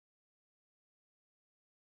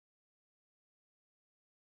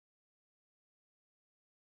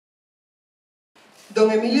Don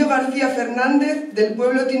Emilio García Fernández, del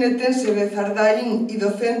pueblo tinetense de Zardaín y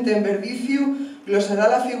docente en Verdiciu, glosará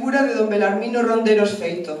la figura de don Belarmino Ronderos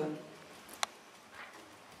feito.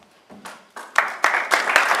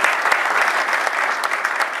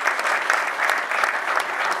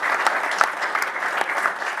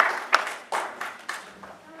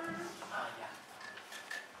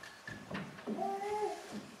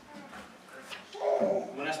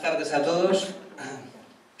 Buenas tardes a todos.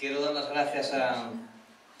 Quiero dar las gracias a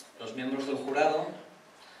los miembros del jurado,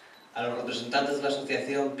 a los representantes de la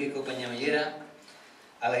asociación Pico Peñamellera,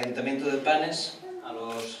 al Ayuntamiento de Panes, a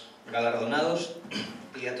los galardonados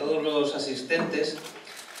y a todos los asistentes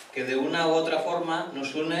que de una u otra forma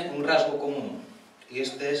nos une un rasgo común, y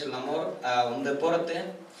este es el amor a un deporte,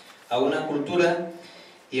 a una cultura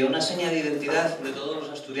y a una seña de identidad de todos los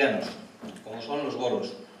asturianos, como son los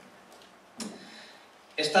bolos.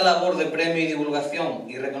 Esta labor de premio y divulgación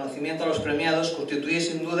y reconocimiento a los premiados constituye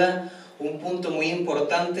sin duda un punto muy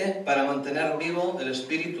importante para mantener vivo el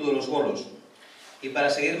espíritu de los bolos y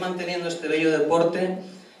para seguir manteniendo este bello deporte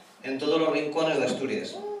en todos los rincones de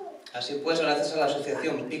Asturias. Así pues, gracias a la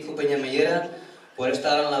asociación Pico Peñamellera por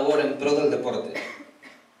esta gran labor en pro del deporte.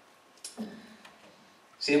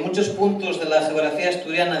 Si en muchos puntos de la geografía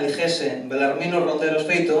asturiana dijese Belarmino Ronderos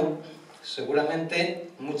feito, seguramente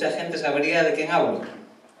mucha gente sabría de quién hablo.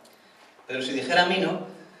 Pero si dijera Mino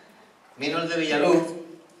el de Villaluz,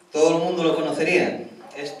 todo el mundo lo conocería.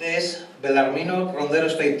 Este es Belarmino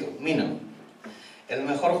Ronderos feito, Mino, el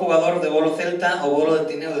mejor jugador de bolo celta o bolo de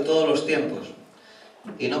tineo de todos los tiempos.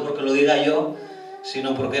 Y no porque lo diga yo,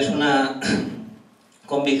 sino porque es una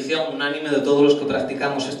convicción unánime de todos los que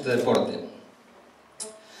practicamos este deporte.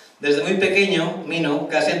 Desde muy pequeño, Mino,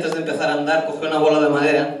 casi antes de empezar a andar, cogió una bola de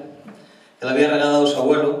madera que le había regalado su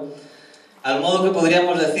abuelo, al modo que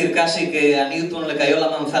podríamos decir casi que a Newton le cayó la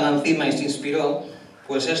manzana encima y se inspiró,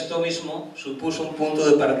 pues esto mismo supuso un punto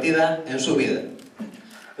de partida en su vida.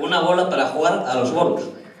 Una bola para jugar a los bolos.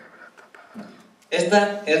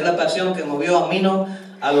 Esta es la pasión que movió a Mino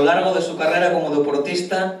a lo largo de su carrera como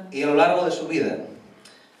deportista y a lo largo de su vida,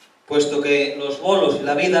 puesto que los bolos y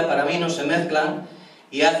la vida para Mino se mezclan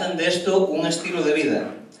y hacen de esto un estilo de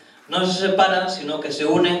vida. No se separan, sino que se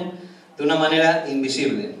unen de una manera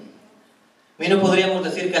invisible. Mino podríamos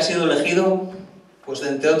decir que ha sido elegido, pues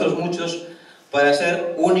entre otros muchos, para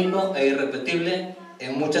ser único e irrepetible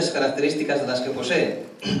en muchas características de las que posee.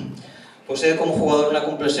 Posee como jugador una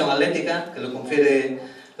complexión atlética que le confiere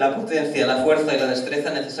la potencia, la fuerza y la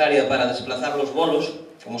destreza necesaria para desplazar los bolos.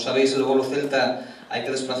 Como sabéis, el bolo celta hay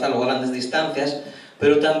que desplazarlo a grandes distancias,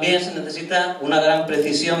 pero también se necesita una gran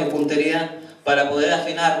precisión y puntería para poder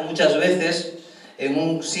afinar muchas veces en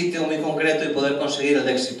un sitio muy concreto y poder conseguir el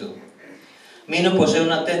éxito. Mino posee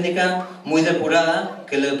una técnica muy depurada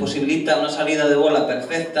que le posibilita una salida de bola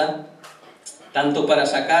perfecta, tanto para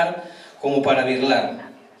sacar como para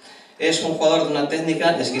birlar. Es un jugador de una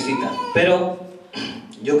técnica exquisita, pero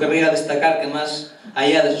yo querría destacar que más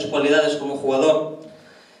allá de sus cualidades como jugador,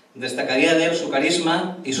 destacaría de él su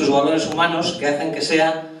carisma y sus valores humanos que hacen que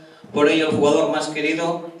sea por ello el jugador más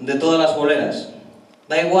querido de todas las boleras.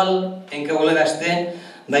 Da igual en qué bolera esté,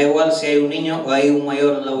 da igual si hay un niño o hay un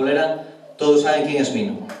mayor en la bolera, todos saben quién es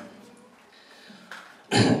Mino.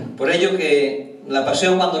 Por ello que la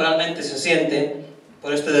pasión, cuando realmente se siente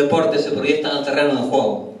por este deporte, se proyecta en el terreno de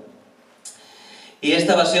juego. Y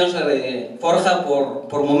esta pasión se forja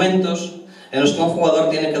por momentos en los que un jugador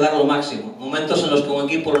tiene que dar lo máximo, momentos en los que un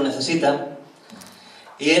equipo lo necesita,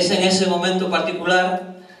 y es en ese momento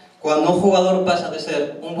particular cuando un jugador pasa de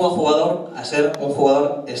ser un buen jugador a ser un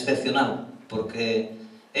jugador excepcional, porque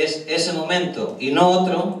es ese momento y no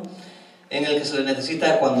otro en el que se le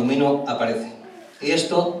necesita cuando Mino aparece. Y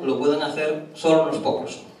esto lo pueden hacer solo unos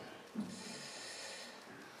pocos.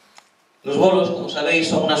 Los bolos, como sabéis,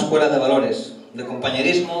 son una escuela de valores, de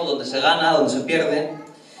compañerismo, donde se gana, donde se pierde,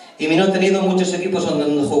 y Mino ha tenido muchos equipos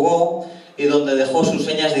donde jugó y donde dejó sus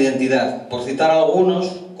señas de identidad. Por citar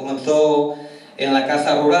algunos, comenzó en la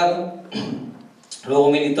caza rural, luego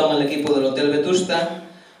militó en el equipo del Hotel Vetusta,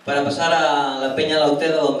 para pasar a la Peña La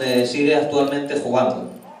Oteda, donde sigue actualmente jugando.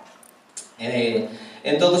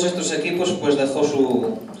 En todos estos equipos pues dejó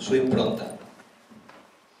su impronta.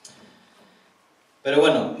 Pero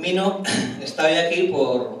bueno, Mino está hoy aquí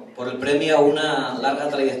por el premio a una larga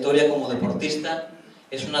trayectoria como deportista.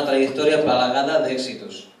 Es una trayectoria plagada de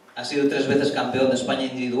éxitos. Ha sido 3 veces campeón de España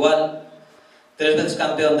individual, 3 veces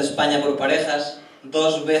campeón de España por parejas,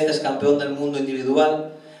 2 veces campeón del mundo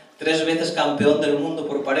individual, 3 veces campeón del mundo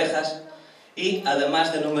por parejas, y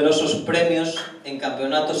además de numerosos premios en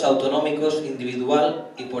campeonatos autonómicos individual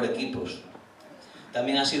y por equipos.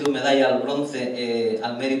 También ha sido medalla al bronce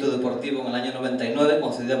al mérito deportivo en el año 99,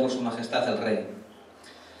 concedida por Su Majestad el Rey.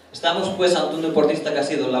 Estamos pues ante un deportista que ha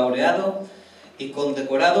sido laureado y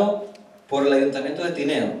condecorado por el Ayuntamiento de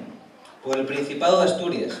Tineo, por el Principado de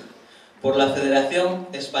Asturias, por la Federación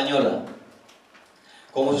Española.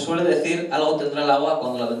 Como se suele decir, algo tendrá el agua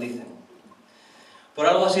cuando la bendicen. Por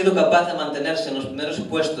algo ha sido capaz de mantenerse en los primeros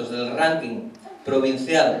puestos del ranking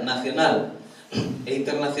provincial, nacional e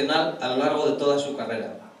internacional a lo largo de toda su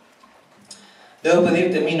carrera. Debo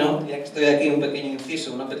pedirte, Mino, ya que estoy aquí, un pequeño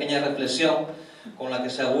inciso, una pequeña reflexión con la que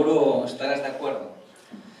seguro estarás de acuerdo.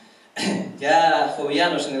 Ya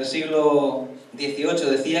Jovellanos en el siglo XVIII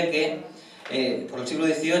decía que, por el siglo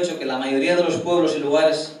XVIII, que en la mayoría de los pueblos y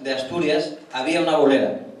lugares de Asturias había una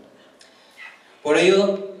bolera. Por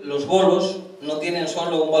ello, los bolos no tienen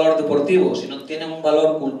solo un valor deportivo, sino tienen un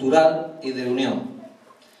valor cultural y de unión.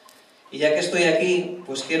 Y ya que estoy aquí,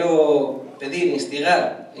 pues quiero pedir,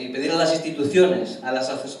 instigar y pedir a las instituciones, a las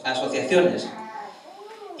asociaciones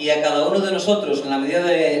y a cada uno de nosotros, en la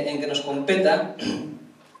medida en que nos competa,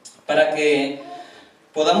 para que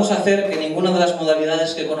podamos hacer que ninguna de las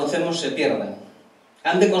modalidades que conocemos se pierda.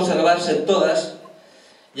 Han de conservarse todas,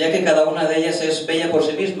 ya que cada una de ellas es bella por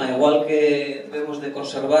sí misma, igual que debemos de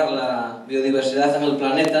conservar la biodiversidad en el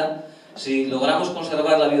planeta. Si logramos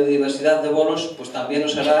conservar la biodiversidad de bolos, pues también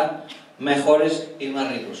nos hará mejores y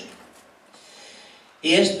más ricos.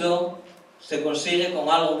 Y esto se consigue con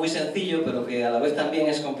algo muy sencillo, pero que a la vez también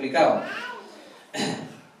es complicado.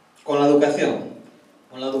 Con la educación.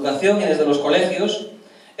 Con la educación, y desde los colegios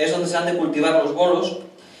es donde se han de cultivar los bolos,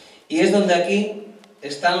 y es donde aquí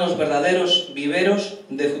están los verdaderos viveros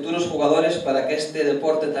de futuros jugadores para que este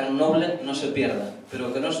deporte tan noble no se pierda.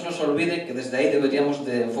 Pero que no se nos olvide que desde ahí deberíamos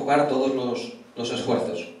de enfocar todos los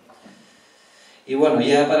esfuerzos. Y bueno,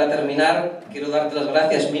 ya para terminar, quiero darte las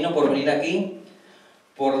gracias, Mino, por venir aquí,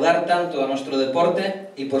 por dar tanto a nuestro deporte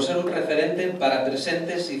y por ser un referente para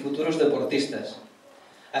presentes y futuros deportistas.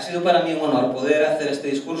 Ha sido para mí un honor poder hacer este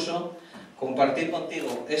discurso, compartir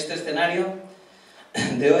contigo este escenario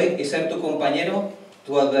de hoy y ser tu compañero,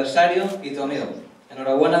 tu adversario y tu amigo.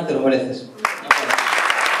 Enhorabuena, te lo mereces.